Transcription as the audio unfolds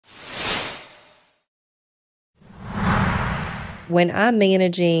when I'm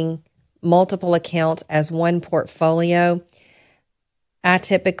managing multiple accounts as one portfolio, I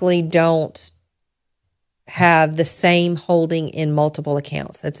typically don't have the same holding in multiple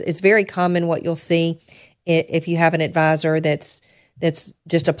accounts. It's very common what you'll see if you have an advisor that's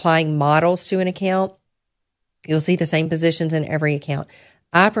just applying models to an account. You'll see the same positions in every account.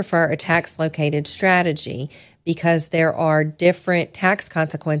 I prefer a tax located strategy because there are different tax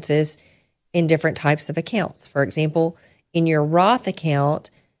consequences in different types of accounts. For example, in your Roth account,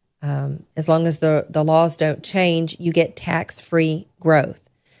 as long as the laws don't change, you get tax-free growth.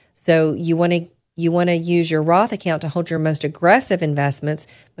 So you want to use your Roth account to hold your most aggressive investments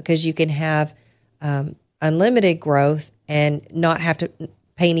because you can have unlimited growth and not have to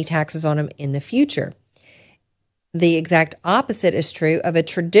pay any taxes on them in the future. The exact opposite is true of a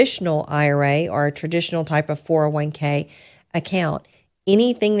traditional IRA or a traditional type of 401k account.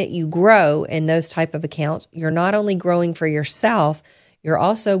 Anything that you grow in those type of accounts, you're not only growing for yourself, you're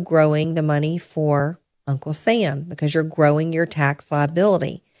also growing the money for Uncle Sam because you're growing your tax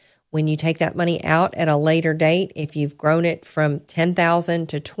liability. When you take that money out at a later date, if you've grown it from $10,000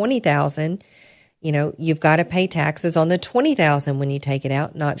 to $20,000, you've got to pay taxes on the $20,000 when you take it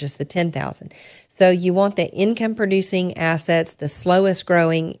out, not just the $10,000. So you want the income producing assets, the slowest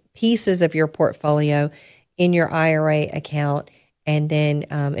growing pieces of your portfolio in your IRA account. And then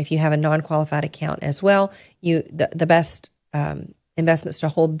if you have a non-qualified account as well, the best investments to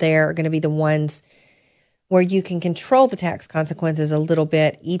hold there are going to be the ones where you can control the tax consequences a little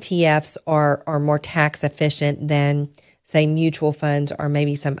bit. ETFs are more tax efficient than, say, mutual funds or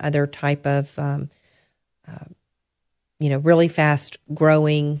maybe some other type of, really fast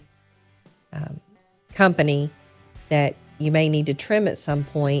growing company that you may need to trim at some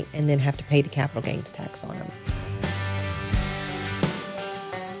point and then have to pay the capital gains tax on them.